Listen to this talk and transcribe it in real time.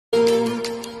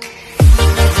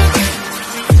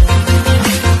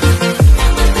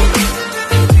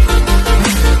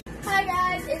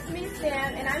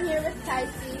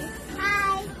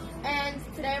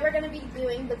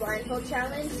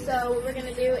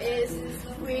is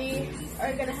we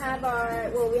are gonna have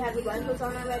we have the blindfolds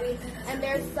on already, and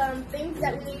there's some things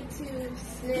that we need to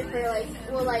sniff or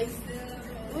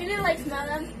we need to like smell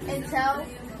them and tell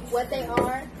what they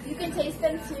are. You can taste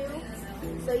them too.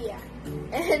 So yeah,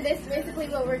 and this is basically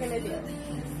what we're gonna do.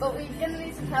 But we're gonna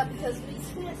need some help because we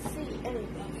can't see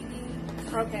anything.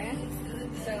 Okay.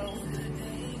 So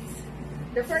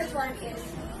the first one is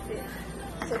this.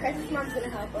 So Kai's mom's gonna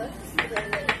help us.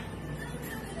 Wait.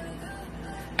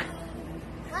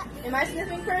 What? Am I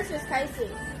sniffing first or is Kaisi?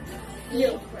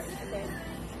 You. Okay.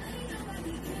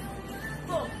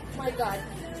 Oh my god.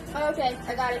 Okay,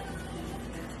 I got it.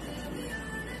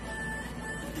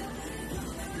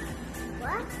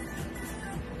 What?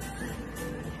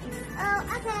 Oh,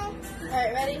 okay.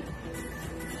 Alright, ready?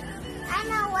 I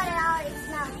know what it already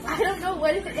smells like. I don't know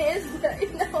what it is, but I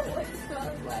know what it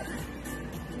smells like.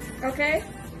 Okay.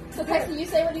 So Kaisi, you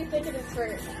say what you think it is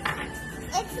first.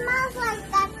 It smells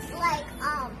like that's the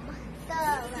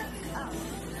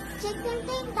chicken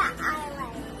thing that I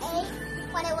ate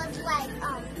when it was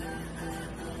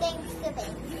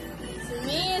Thanksgiving. To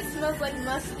me, it smells like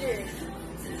mustard.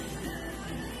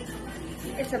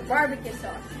 It's a barbecue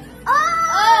sauce.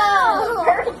 Oh!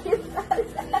 Barbecue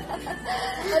sauce.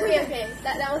 Okay.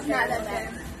 That was not that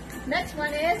bad. Next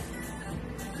one is.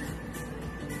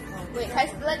 Wait,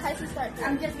 let Kaisi start.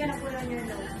 I'm just gonna put it on your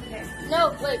nose. Okay.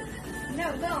 No, wait.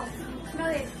 No, go. Smell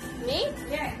it. Me?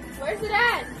 Yeah. Where's it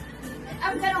at?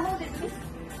 I'm gonna hold it. Please.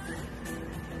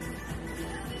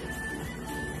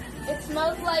 It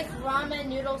smells like ramen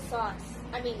noodle sauce.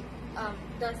 I mean,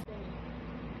 dust thingy.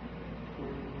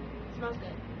 Smells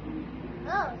good.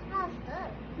 Oh, it smells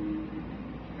good.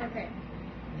 Okay.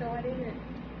 So what is it?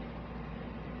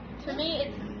 To me,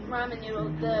 it's ramen noodle,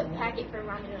 the packet for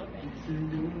ramen noodle things.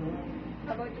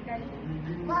 How about you guys?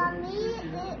 Well, me,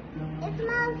 it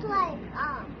smells like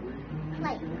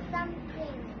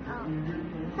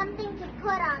something to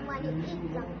put on when you eat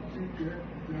something.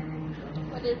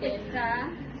 What is it? It's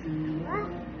What?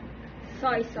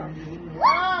 soy sauce.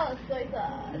 Oh, soy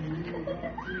sauce.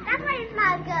 That's why it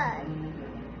smells good.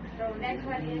 So next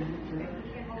one is. You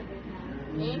can hold it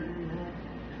now. Me?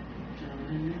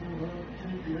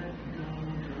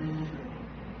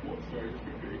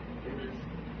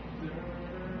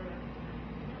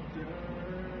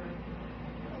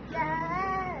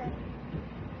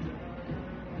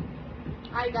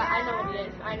 I know what it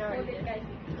is. I know what Hold it it, is. guys.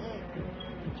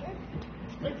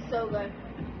 It's so good.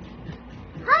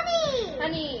 Honey!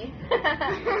 Honey.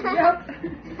 Yup.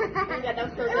 Oh my god, that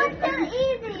was so It was good. so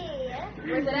easy.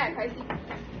 Where's it at, Kaisi?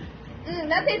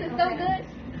 That tastes so good.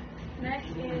 Next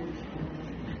is.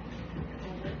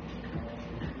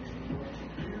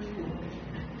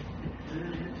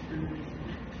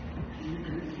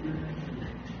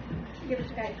 Give it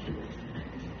to guys.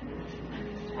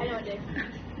 I know what it is.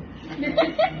 What is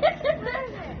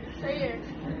it? Right here.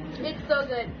 It's so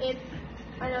good.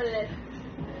 I know what it is.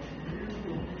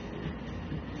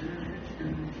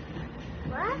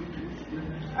 What?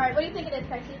 Alright, what do you think it is,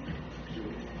 Kaisi?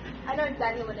 I know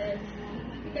exactly what it is.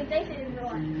 You can taste it in the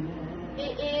one.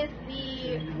 It is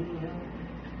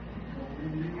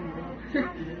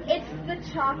it's the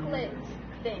chocolate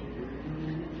thing.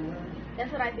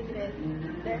 That's what I think it is.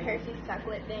 The Hershey's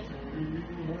chocolate thing.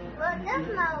 Well, it does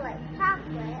smell like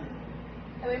chocolate.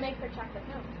 That we make for chocolate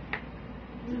milk.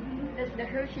 That's the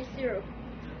Hershey syrup.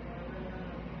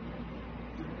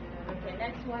 Okay,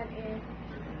 next one is.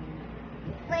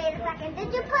 Wait a second.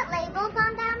 Did you put labels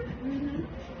on them? Mm-hmm.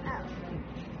 Oh.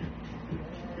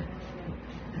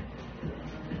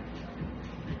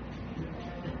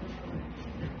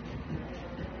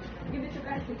 Give it to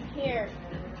guys. Here.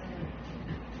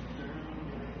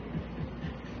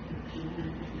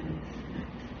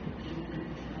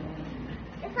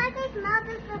 It's like I smelled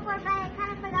this before, but I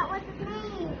kind of forgot what's its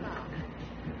name.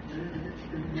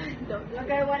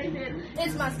 Okay, what is it?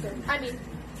 It's mustard. I mean,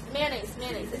 mayonnaise.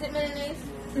 Mayonnaise. Is it mayonnaise?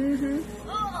 Mm-hmm.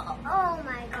 Oh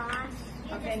my gosh.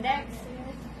 Okay, next.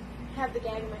 I have the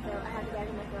gag in my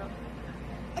throat.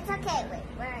 It's okay. Wait,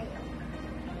 where are you?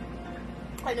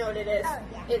 I know what it is. Oh,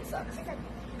 yeah. It sucks. It's okay.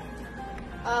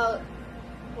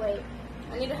 Wait.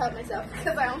 I need to help myself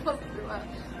because I almost threw up.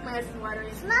 My eyes is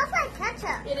watering. Smells like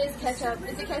ketchup. It is ketchup.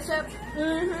 Is it ketchup?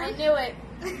 Mm-hmm. I knew it.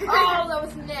 Oh, that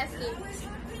was nasty.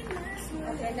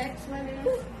 Okay, next one is.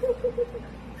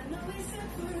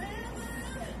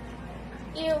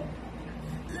 Ew.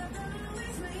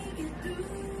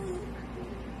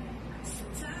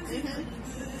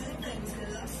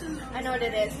 I know what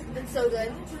it is. It's so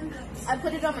good. I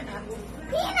put it on my apple.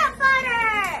 Peanut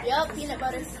butter. Yup, peanut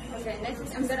butter. Okay,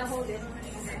 next I'm gonna hold it.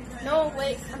 No,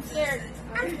 wait. I'm scared.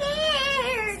 I'm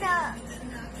scared.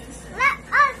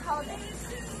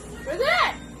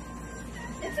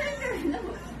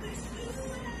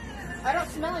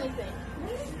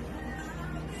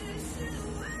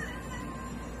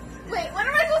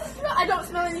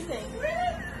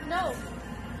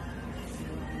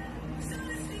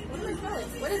 it.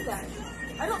 What is that?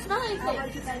 I don't smell anything. How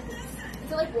much you guys do?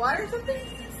 Is it like water or something?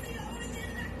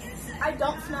 I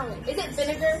don't smell it. Is it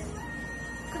vinegar?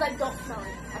 Because I don't smell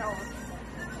it at all.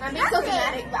 I'm being so Nothing.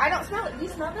 dramatic, but I don't smell it. Do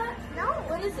you smell that? No.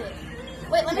 What is it?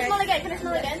 Wait, let me Okay. smell again. Can I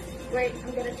smell again? Wait,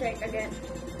 I'm gonna check again.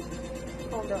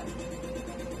 Hold on.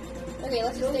 Okay,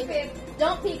 let's just Don't take peek. it.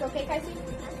 Don't peek, okay, Kaisi?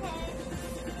 Okay.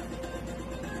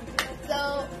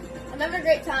 So, I'm having a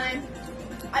great time.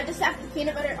 I just have the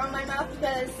peanut butter on my mouth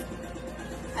because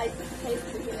I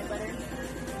taste the peanut butter.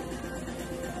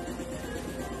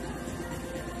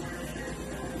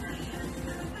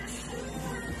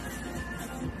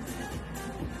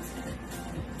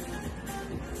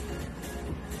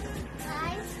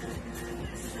 Guys,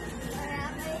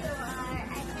 wherever you are,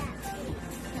 I can't see.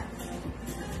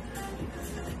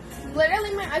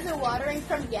 Literally, my eyes are watering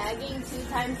from gagging 2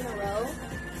 times in a row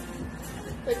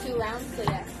for 2 rounds, so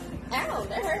yeah. Ow,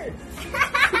 that hurt.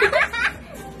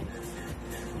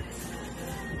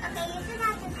 Okay, you should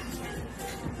have this.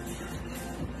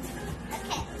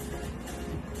 Okay.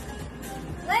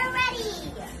 We're ready.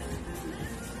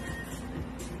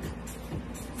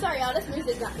 Sorry, y'all, this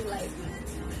music got me late.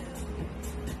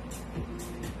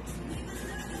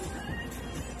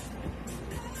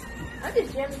 I'm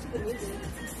just jamming to the music.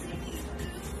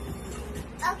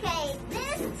 Okay,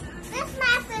 this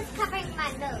mask is covering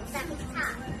my nose at the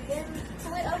top. Then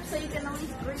pull it up so you can at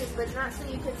least breathe, but not so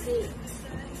you can see.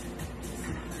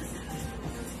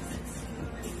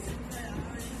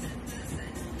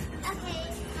 Okay,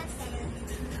 that's better.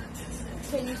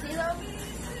 Can you see though?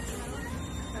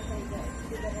 Okay, good.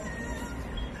 See better.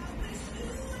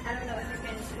 I don't know if you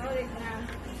can smell it now.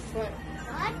 What?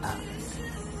 What?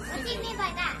 What do you mean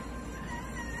by that?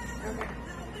 Okay.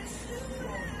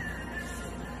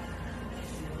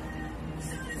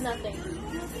 Nothing.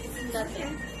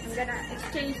 Nothing. I'm gonna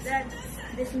exchange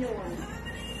this new one.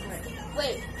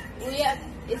 Wait, we have.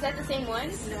 Is that the same one?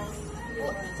 No.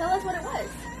 Well, tell us what it was.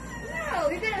 No,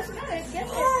 you're gonna smell it. Guess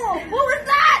Oh, what was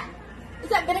that? Is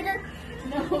that vinegar?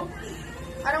 No.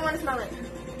 I don't want to smell it.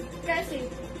 Cassie.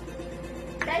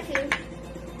 Cassie.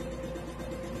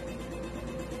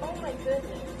 Oh my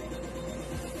goodness.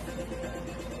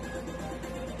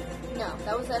 No,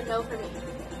 that was a no for me.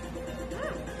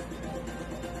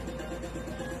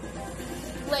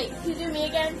 Wait, can you do me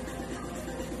again?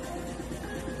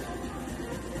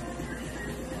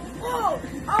 Oh!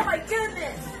 Oh my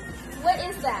goodness! What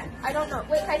is that? I don't know.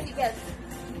 Wait, Kaisi, guess.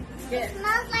 It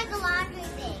smells like a laundry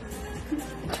thing.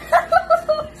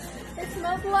 It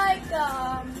smells like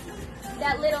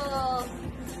that little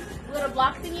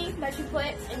block thingy that you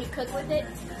put and you cook with it.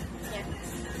 Yeah.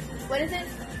 What is it?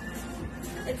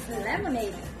 It's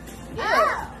lemonade.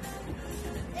 Oh.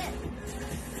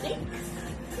 Stinks.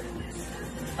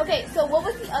 Okay, so what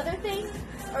was the other thing?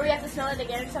 Or we have to smell it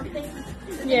again or something?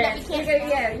 The thing Yeah, that we can't smell?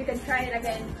 yeah, you can try it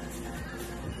again.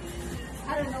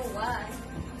 I don't know why.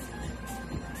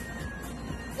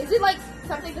 Is it like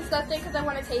something disgusting? Because I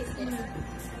want to taste it.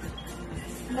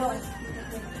 No.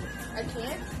 I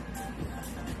can't?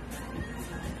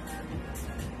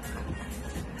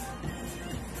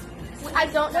 I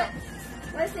don't know.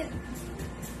 What is it?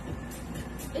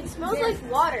 It smells Yeah.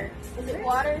 like water. Is it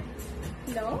water?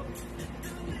 No.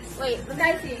 Wait,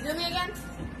 Cassie. do me again,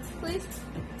 please.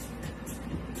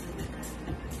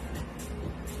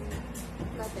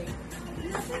 Nothing.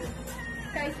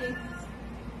 Casey.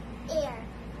 Air.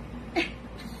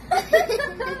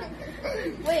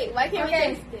 Wait, why can't we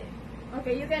Okay. taste it?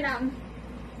 Okay, you can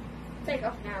take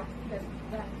off now.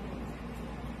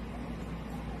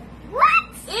 What?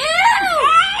 Ew!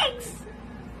 Eggs!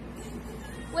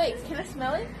 Wait, can I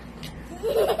smell it?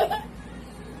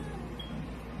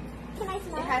 Can I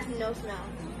smell It has no smell.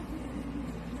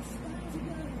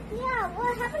 Yeah,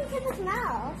 what happened to the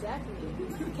smell? Exactly.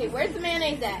 Okay, where's the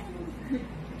mayonnaise at?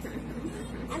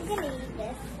 I'm gonna eat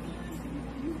this.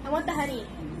 I want the honey.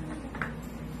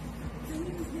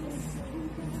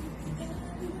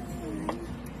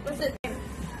 What's this?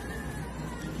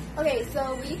 Okay,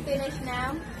 so we finished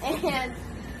now, and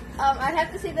I'd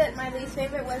have to say that my least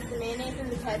favorite was the mayonnaise and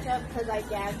the ketchup because I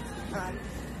gagged.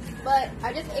 But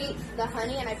I just ate the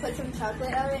honey and I put some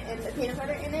chocolate on it and the peanut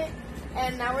butter in it,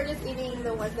 and now we're just eating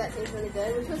the ones that taste really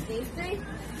good, which was these 3.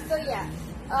 So yeah.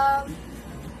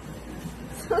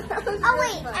 So that was Oh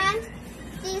really wait, fun. and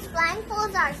these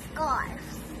blindfolds are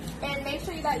scarves. And make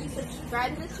sure that you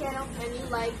subscribe to this channel and you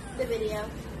like the video.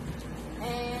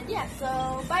 And yeah,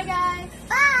 so bye guys.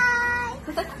 Bye!